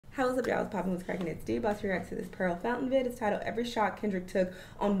How's up, y'all? It's popping with cracking it. About to react to this Pearl Fountain vid. It's titled "Every Shot Kendrick Took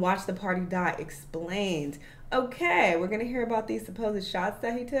on Watch the Party Die Explained." Okay, we're gonna hear about these supposed shots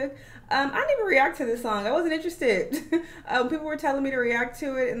that he took. I didn't even react to this song. I wasn't interested. People were telling me to react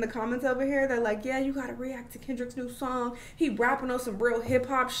to it in the comments over here. They're like, "Yeah, you gotta react to Kendrick's new song. He rapping on some real hip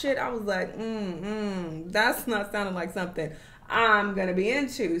hop shit." I was like, that's not sounding like something I'm gonna be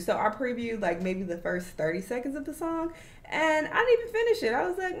into. So I previewed like maybe the first 30 seconds of the song, and I didn't even finish it. I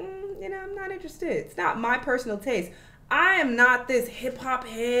was like, I'm not interested. It's not my personal taste. I am not this hip hop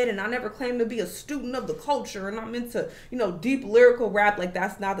head, and I never claimed to be a student of the culture, and I'm into, deep lyrical rap. Like,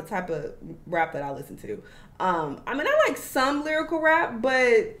 that's not the type of rap that I listen to. I mean, I like some lyrical rap,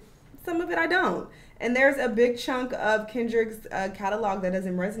 but some of it I don't. And there's a big chunk of Kendrick's catalog that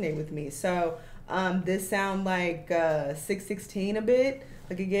doesn't resonate with me. So this sound like 616 a bit.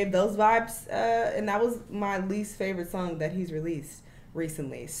 Like, it gave those vibes, and that was my least favorite song that he's released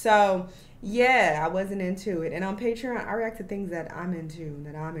recently. So yeah, I wasn't into it. And on Patreon, I react to things that I'm into,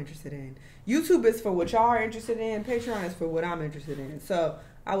 that I'm interested in. YouTube is for what y'all are interested in. Patreon is for what I'm interested in. So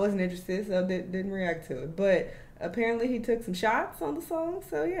I wasn't interested, so didn't react to it. But apparently he took some shots on the song.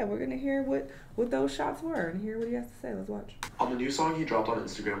 So yeah, we're gonna hear what those shots were and hear what he has to say. Let's watch. On the new song he dropped on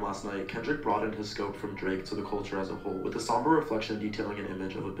Instagram last night, Kendrick broadened his scope from Drake to the culture as a whole, with a somber reflection detailing an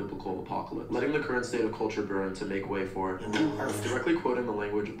image of a biblical apocalypse, letting the current state of culture burn to make way for a new earth, directly quoting the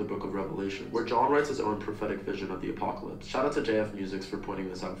language of the book of Revelation, where John writes his own prophetic vision of the apocalypse. Shout out to JF Musics for pointing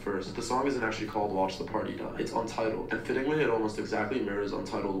this out first. The song isn't actually called Watch the Party Die. It's untitled, and fittingly it almost exactly mirrors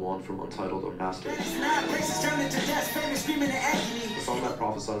Untitled 1 from Untitled Unmastered. The song that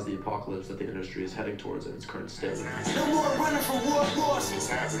prophesies the apocalypse that the industry is heading towards in its current state. No more running from war wars.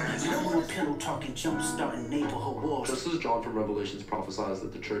 No more pillow talking, jump starting neighborhood wars. Just as John from Revelations prophesies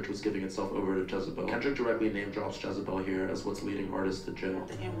that the church was giving itself over to Jezebel, Kendrick directly name drops Jezebel here as what's leading artists to jail.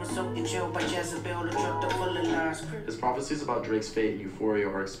 His prophecies about Drake's fate and euphoria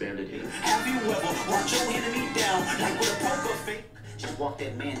are expanded here. Have you ever walked your enemy down like with a poker face? Just walk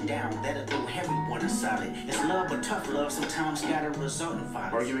that man down, that'll do everyone a solid. It's love, but tough love sometimes gotta result in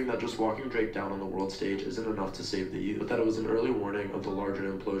violence. Arguing that just walking Drake down on the world stage isn't enough to save the youth, but that it was an early warning of the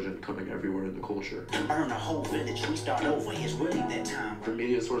larger implosion coming everywhere in the culture. Burn a whole village, we start over, it's really that time. From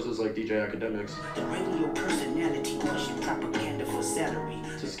media sources like DJ Academics, the radio personality pushing propaganda for salary,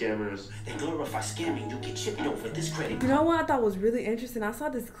 to scammers, they glorify scamming, you get chipped over this credit. You know what I thought was really interesting? I saw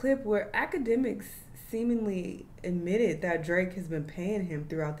this clip where Academics seemingly admitted that Drake has been paying him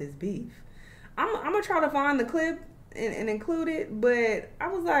throughout this beef. I'm gonna try to find the clip and include it, but I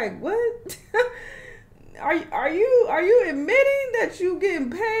was like, what? are you admitting that you getting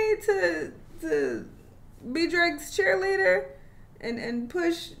paid to be Drake's cheerleader and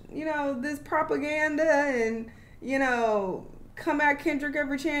push this propaganda and come at Kendrick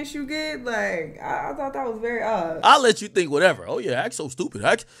every chance you get? Like, I thought that was very odd. I'll let you think whatever. Oh yeah, Hack's so stupid.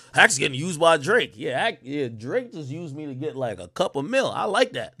 Hack's getting used by Drake. Yeah, Drake just used me to get like a cup of milk. I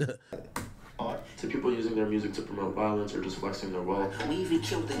like that. To people using their music to promote violence or just flexing their wealth. We even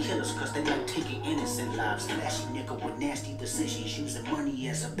killed the killers because they like taking innocent lives. Flashy nigga with nasty decisions, using money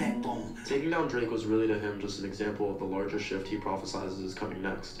as a backbone. Taking down Drake was really to him just an example of the larger shift he prophesizes is coming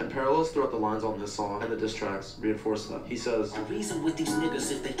next. And parallels throughout the lines on this song and the diss tracks reinforce that. He says, "I reason with these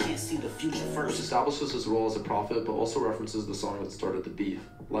niggas if they can't see the future first." Which establishes his role as a prophet, but also references the song that started the beef.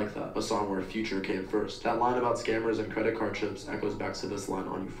 Like that, a song where Future came first. That line about scammers and credit card chips echoes back to this line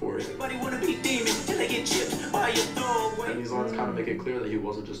on Euphoria. Everybody wanna be demons till they get chipped by your throwaway. And these lines kind of make it clear that he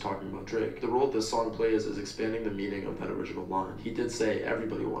wasn't just talking about Drake. The role this song plays is expanding the meaning of that original line. He did say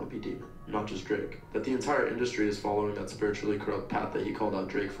everybody want to be demon, not just Drake. That the entire industry is following that spiritually corrupt path that he called out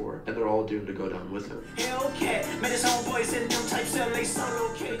Drake for, and they're all doomed to go down with him. Hellcat, met his homeboys in them types LA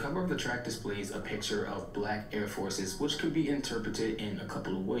solo kid. The cover of the track displays a picture of black Air Forces, which could be interpreted in a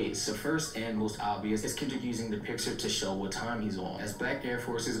couple of ways. The first and most obvious is Kendrick using the picture to show what time he's on, as black Air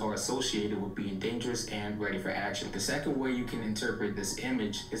Forces are associated with being dangerous and ready for action. The second way you can interpret this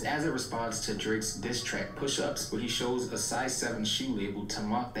image is as a response to Drake's diss track Push-Ups, where he shows a size 7 shoe label to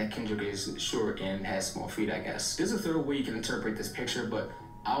mock that Kendrick is short and has small feet, I guess. There's a third way you can interpret this picture, but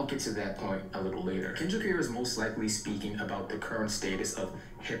I'll get to that point a little later. Kendrick here is most likely speaking about the current status of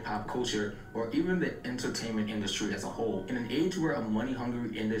hip-hop culture, or even the entertainment industry as a whole. In an age where a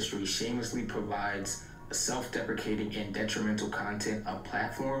money-hungry industry shamelessly provides self-deprecating and detrimental content a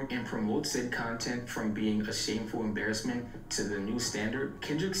platform and promotes said content from being a shameful embarrassment to the new standard,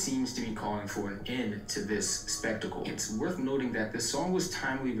 Kendrick seems to be calling for an end to this spectacle. It's worth noting that this song was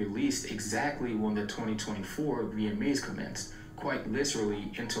timely released exactly when the 2024 VMAs commenced. quite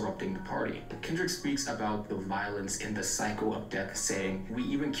literally interrupting the party. Kendrick speaks about the violence and the cycle of death, saying, "We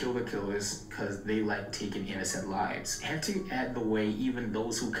even kill the killers because they like taking innocent lives," hinting at the way even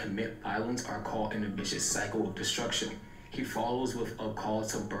those who commit violence are caught in a vicious cycle of destruction. He follows with a call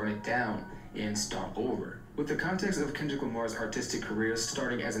to burn it down and start over. With the context of Kendrick Lamar's artistic career,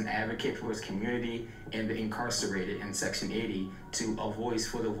 starting as an advocate for his community and the incarcerated in Section 80, to a voice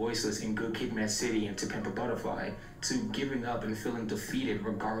for the voiceless in Good Kid, Mad City and To Pimp a Butterfly, to giving up and feeling defeated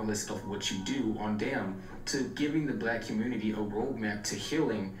regardless of what you do on Damn, to giving the Black community a roadmap to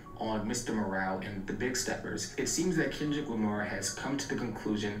healing on Mr. Morale and the Big Steppers, it seems that Kendrick Lamar has come to the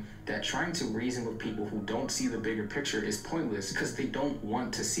conclusion that trying to reason with people who don't see the bigger picture is pointless because they don't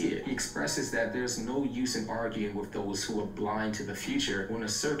want to see it. He expresses that there's no use in arguing with those who are blind to the future when a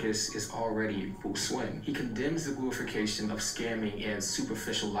circus is already in full swing. He condemns the glorification of scamming and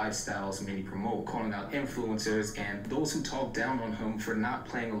superficial lifestyles many promote, calling out influencers and those who talk down on him for not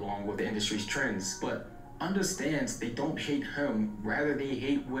playing along with the industry's trends, but understands they don't hate him, rather they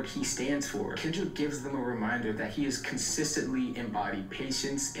hate what he stands for. Kendrick gives them a reminder that he has consistently embodied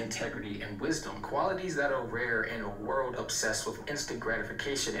patience, integrity, and wisdom, qualities that are rare in a world obsessed with instant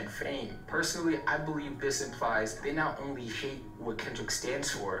gratification and fame. Personally, I believe this implies they not only hate what Kendrick stands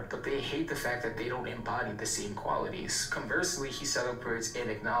for, but they hate the fact that they don't embody the same qualities. Conversely, he celebrates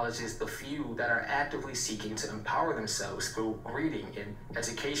and acknowledges the few that are actively seeking to empower themselves through reading and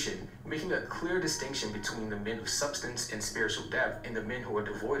education, making a clear distinction between the men of substance and spiritual depth and the men who are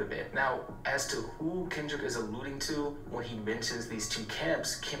devoid of it. Now, as to who Kendrick is alluding to when he mentions these two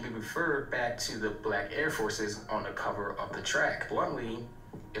camps can be referred back to the Black Air Forces on the cover of the track. Bluntly,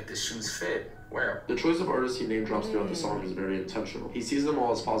 if the shoes fit, where? The choice of artists he name drops throughout the song is very intentional. He sees them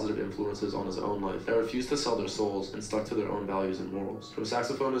all as positive influences on his own life that refuse to sell their souls and stuck to their own values and morals. From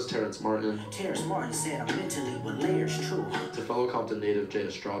saxophonist Terrence Martin said I'm mentally with layers, true. to fellow Compton native Jay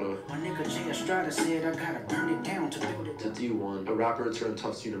Estrada My nigga Jay Estrada said I gotta burn it down to build it. to D1, a rapper turned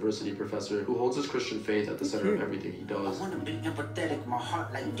Tufts University professor who holds his Christian faith at the center of everything he I does, wanna be empathetic, my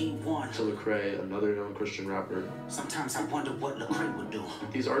heart like D1. to Lecrae, another known Christian rapper. Sometimes I wonder what Lecrae would do.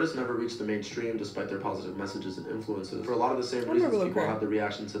 These artists never reached the mainstream despite their positive messages and influences. For a lot of the same reasons remember people Lecrae. had the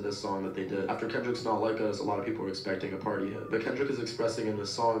reaction to this song that they did. After Kendrick's Not Like Us, a lot of people were expecting a party hit. But Kendrick is expressing in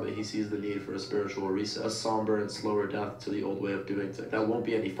this song that he sees the need for a spiritual reset, a somber and slower death to the old way of doing things. That won't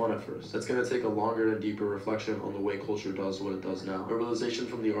be any fun at first. That's going to take a longer and deeper reflection on the way culture does what it does now. A realization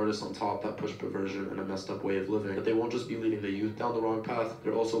from the artists on top that push perversion and a messed up way of living, that they won't just be leading the youth down the wrong path,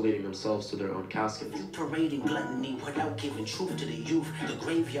 they're also leading themselves to their own caskets. You parading gluttony without giving truth to the youth. The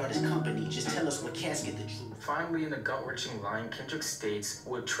graveyard is company, just tell us what casket the truth. Finally, in a gut-wrenching line, Kendrick states,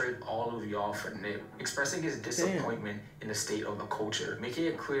 "Would trade all of y'all for Nip," expressing his disappointment in the state of the culture, making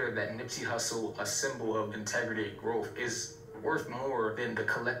it clear that Nipsey Hussle, a symbol of integrity and growth, is worth more than the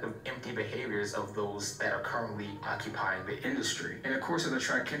collective empty behaviors of those that are currently occupying the industry. In the course of the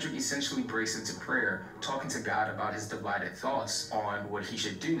track, Kendrick essentially breaks into prayer, talking to God about his divided thoughts on what he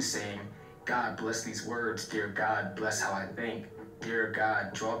should do, saying, "God, bless these words. Dear God, bless how I think. Dear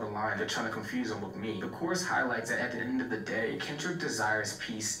God, draw the line. They're trying to confuse them with me." The chorus highlights that at the end of the day, Kendrick desires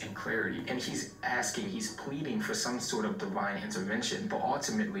peace and clarity, and he's pleading for some sort of divine intervention, but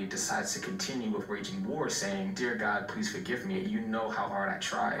ultimately decides to continue with waging war, saying, "Dear God, please forgive me. You know how hard I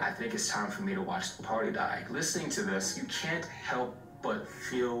try. I think it's time for me to watch the party die." Listening to this, you can't help but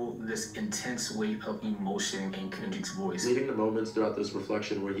feel this intense weight of emotion in Kendrick's voice. Leading to moments throughout this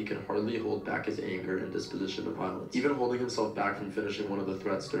reflection where he can hardly hold back his anger and disposition to violence, even holding himself back from finishing one of the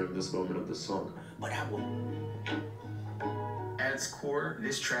threats during this moment of the song. But I will. At its core,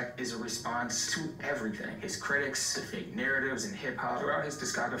 this track is a response to everything. His critics, the fake narratives, and hip-hop. Throughout his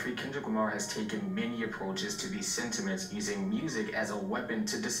discography, Kendrick Lamar has taken many approaches to these sentiments, using music as a weapon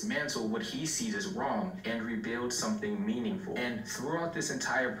to dismantle what he sees as wrong and rebuild something meaningful. And throughout this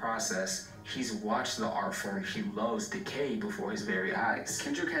entire process, he's watched the art form he loves decay before his very eyes.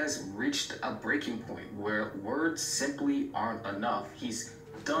 Kendrick has reached a breaking point where words simply aren't enough. He's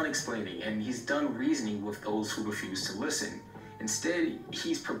done explaining and he's done reasoning with those who refuse to listen. Instead,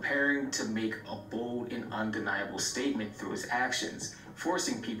 he's preparing to make a bold and undeniable statement through his actions,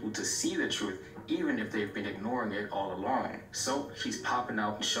 forcing people to see the truth even if they've been ignoring it all along. So he's popping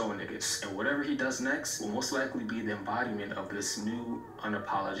out and showing niggas, and whatever he does next will most likely be the embodiment of this new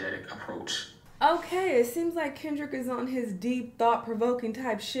unapologetic approach. Okay, it seems like Kendrick is on his deep, thought-provoking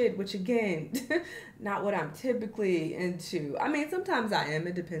type shit, which again, not what I'm typically into. I mean, sometimes I am,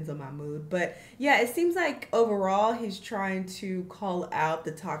 it depends on my mood. But yeah, it seems like overall he's trying to call out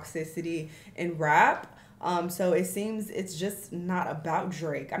the toxicity in rap. So it seems it's just not about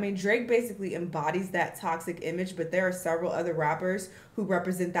Drake. I mean, Drake basically embodies that toxic image, but there are several other rappers who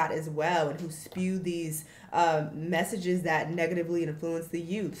represent that as well and who spew these messages that negatively influence the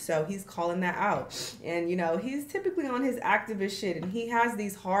youth. So he's calling that out. And, you know, he's typically on his activist shit and he has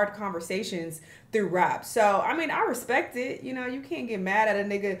these hard conversations through rap. So, I mean, I respect it. You know, you can't get mad at a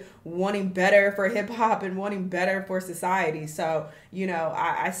nigga wanting better for hip hop and wanting better for society. So, you know,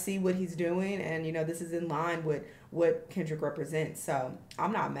 I see what he's doing and, you know, this is in line with what Kendrick represents. So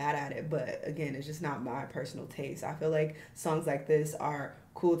I'm not mad at it, but again, it's just not my personal taste. I feel like songs like this are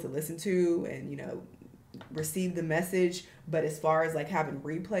cool to listen to and, you know, receive the message, but as far as like having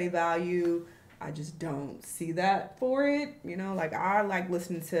replay value, I just don't see that for it. You know, like I like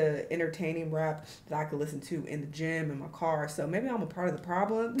listening to entertaining rap that I could listen to in the gym, in my car. So maybe I'm a part of the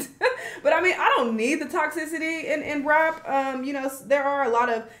problem. But I mean, I don't need the toxicity in rap. You know, there are a lot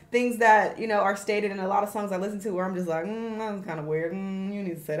of things that, you know, are stated in a lot of songs I listen to where I'm just like, that's kind of weird. You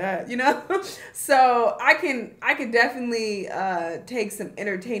need to say that, you know? So I can definitely take some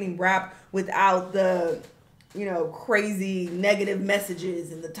entertaining rap without the, you know, crazy negative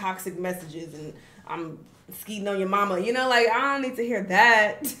messages and the toxic messages and I'm skeeting on your mama, you know, like I don't need to hear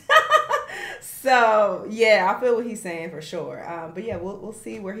that. So yeah, I feel what he's saying for sure. But yeah, we'll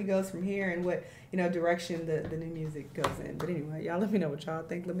see where he goes from here and what, you know, direction the new music goes in. But anyway, y'all let me know what y'all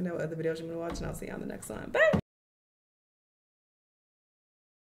think. Let me know what other videos you want to watch and I'll see you on the next one. Bye.